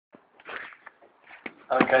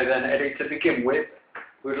Okay then, Eddie, to begin with,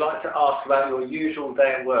 we'd like to ask about your usual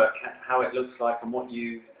day at work, how it looks like and what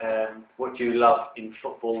you love in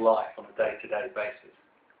football life on a day-to-day basis.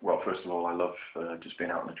 Well, first of all, I love just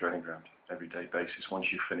being out on the training ground, everyday basis. Once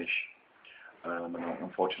you finish, and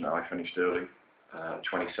unfortunately I finished early,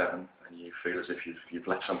 27, and you feel as if you've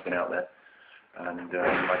left something out there. And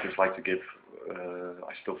I just like to give,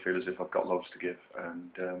 I still feel as if I've got loads to give,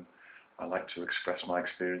 and I like to express my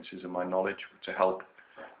experiences and my knowledge to help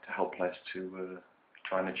players to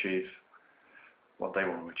try and achieve what they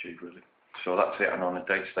want to achieve, really. So that's it. And on a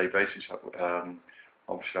day-to-day basis,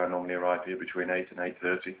 obviously I normally arrive here between 8 and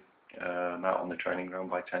 8:30. I'm out on the training ground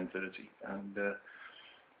by 10:30, and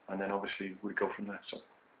then obviously we go from there. So.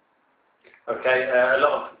 Okay, a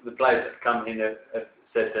lot of the players that have come in have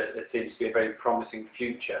said that there seems to be a very promising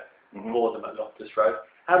future for them at Loftus Road.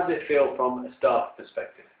 How does it feel from a staff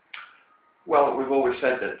perspective? Well, we've always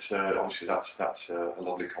said that obviously that's a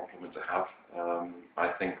lovely compliment to have. I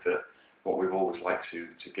think that what we've always liked to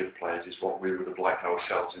give players is what we would have liked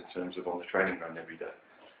ourselves in terms of on the training ground every day.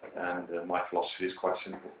 And my philosophy is quite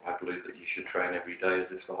simple. I believe that you should train every day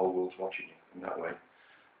as if the whole world's watching you. In that way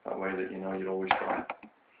that you know you're always trying.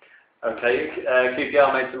 Okay,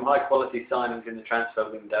 QPR made some high quality signings in the transfer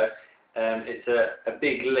window. It's a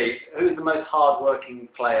big leap. Who's the most hard-working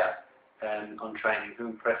player on training? Who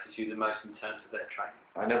impresses you the most in terms of their training?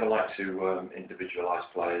 I never like to individualise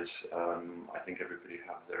players. I think everybody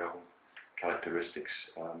has their own characteristics,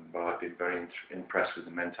 but I've been very impressed with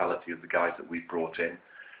the mentality of the guys that we've brought in,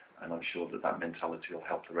 and I'm sure that mentality will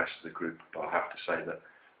help the rest of the group. But I have to say that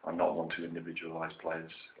I'm not one to individualise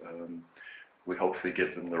players. We hopefully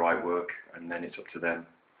give them the right work, and then it's up to them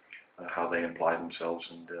how they apply themselves.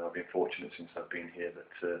 And I've been fortunate since I've been here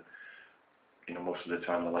that most of the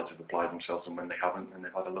time the lads have applied themselves, and when they haven't, then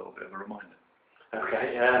they've had a little bit of a reminder.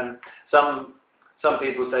 Okay. Some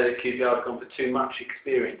people say that QPR have gone for too much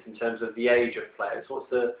experience in terms of the age of players. What's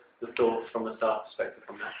the thoughts from a staff perspective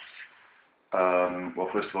on that? Well,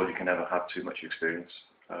 first of all, you can never have too much experience.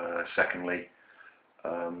 Secondly,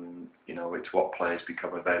 it's what players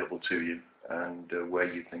become available to you, and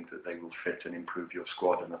where you think that they will fit and improve your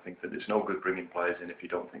squad. And I think that it's no good bringing players in if you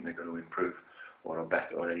don't think they're going to improve or are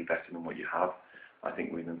better or any better than what you have. I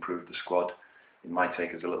think we've improved the squad. It might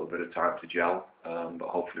take us a little bit of time to gel, but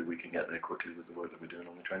hopefully we can get there quickly with the work that we're doing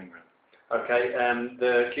on the training ground. Okay,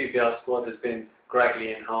 the QPR squad has been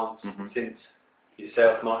greatly enhanced since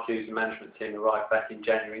yourself, Mark Hughes, and management team arrived back in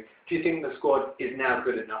January. Do you think the squad is now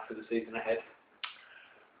good enough for the season ahead?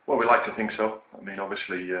 Well, we like to think so. I mean,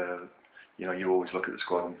 obviously, you always look at the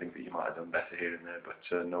squad and think that you might have done better here and there, but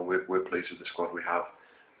no, we're pleased with the squad we have,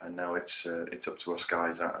 and now it's up to us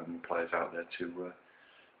guys and players out there to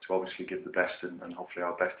obviously give the best, and hopefully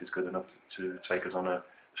our best is good enough to take us on a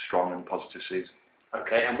strong and positive season.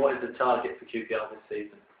 Okay, and what is the target for QPR this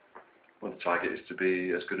season? Well, the target is to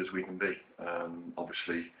be as good as we can be.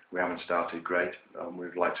 Obviously, we haven't started great.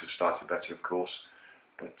 We'd like to have started better, of course,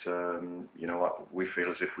 but we feel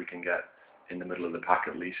as if we can get in the middle of the pack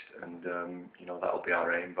at least, and that'll be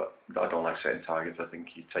our aim. But I don't like setting targets. I think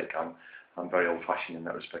I'm very old-fashioned in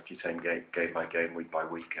that respect. You take game by game, week by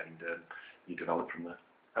week, and you develop from there.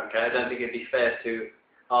 Okay, I don't think it'd be fair to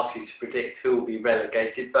ask you to predict who will be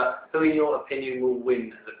relegated, but who, in your opinion, will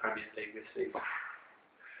win the Premier League this season?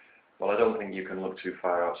 Well, I don't think you can look too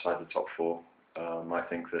far outside the top four. I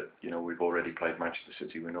think that we've already played Manchester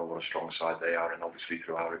City. We know what a strong side they are, and obviously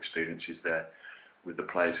through our experiences there, with the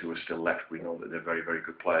players who are still left, we know that they're very, very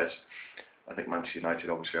good players. I think Manchester United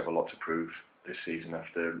obviously have a lot to prove this season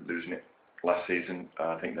after losing it last season.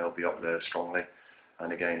 I think they'll be up there strongly.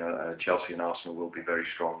 And again, Chelsea and Arsenal will be very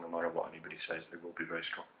strong, no matter what anybody says, they will be very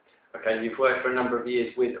strong. Okay, you've worked for a number of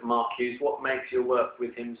years with Mark Hughes. What makes your work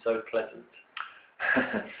with him so pleasant?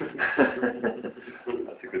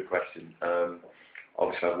 That's a good question.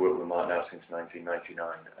 Obviously, I've worked with Mark now since 1999,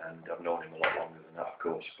 and I've known him a lot longer than that, of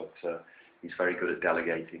course. But he's very good at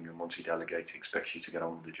delegating, and once he delegates, he expects you to get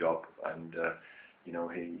on with the job, and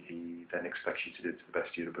he then expects you to do it to the best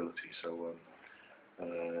of your ability. So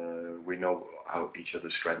we know each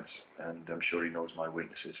other's strengths, and I'm sure he knows my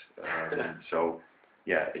weaknesses. So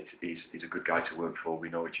yeah, he's a good guy to work for. We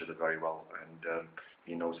know each other very well, and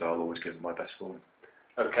he knows that I'll always give him my best for him.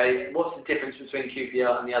 Okay, what's the difference between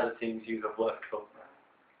QPR and the other teams you have worked for?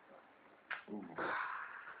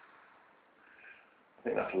 I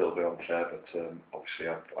think that's a little bit unfair, but obviously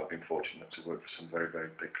I've been fortunate to work for some very, very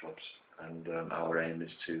big clubs, and our aim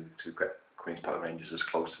is to get Queen's Park Rangers as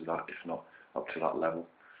close to that, if not up to that level,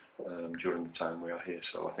 during the time we are here.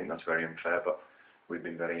 So I think that's very unfair, but we've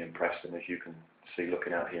been very impressed, and as you can see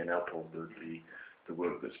looking out here now, Paul, the the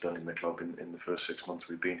work that's done in the club in the first 6 months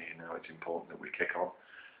we've been here now. It's important that we kick on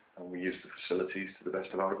and we use the facilities to the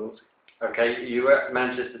best of our ability. Okay, you were at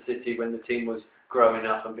Manchester City when the team was growing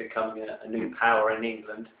up and becoming a new power in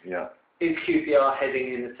England. Yeah. Is QPR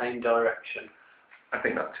heading in the same direction? I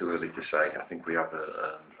think that's too early to say. I think we have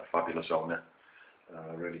a fabulous owner,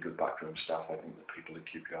 a really good backroom staff. I think the people at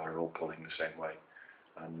QPR are all pulling the same way,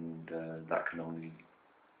 and that can only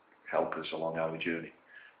help us along our journey.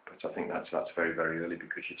 But I think that's very, very early,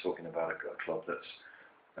 because you're talking about a club that's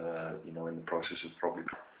in the process of probably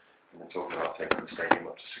talking about taking the stadium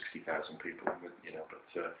up to 60,000 people.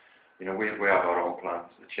 We have our own plans.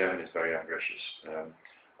 The chairman is very ambitious.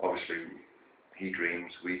 Obviously, he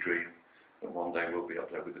dreams, we dream, that one day we'll be up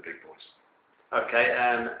there with the big boys. Okay,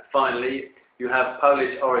 and finally, you have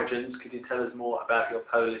Polish origins. Could you tell us more about your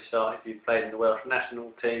Polish side? You played in the Welsh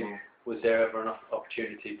national team. Was there ever an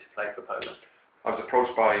opportunity to play for Poland? I was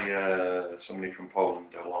approached by somebody from Poland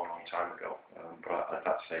a long, long time ago, but at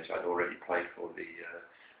that stage I'd already played for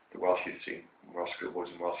the Welsh youth team, Welsh schoolboys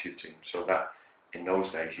and Welsh youth team. So that, in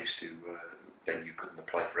those days, used to then you couldn't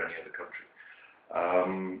apply for any other country.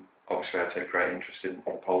 Obviously, I take great interest in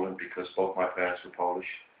Poland because both my parents were Polish.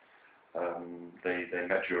 They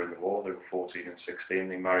met during the war. They were 14 and 16.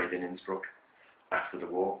 They married in Innsbruck after the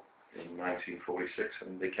war in 1946,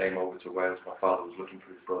 and they came over to Wales. My father was looking for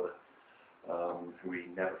his brother, who he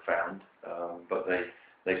never found, but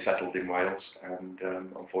they settled in Wales, and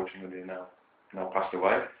unfortunately now passed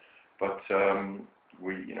away. But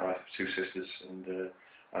I have two sisters,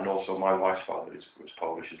 and also my wife's father was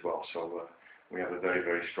Polish as well. So we have a very,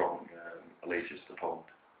 very strong allegiance to Poland.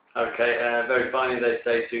 Okay, very finally, they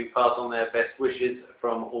say to pass on their best wishes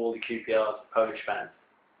from all the QPR's Polish fans.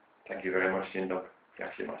 Thank you very much, Dzień dobry.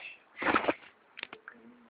 Dziękuję.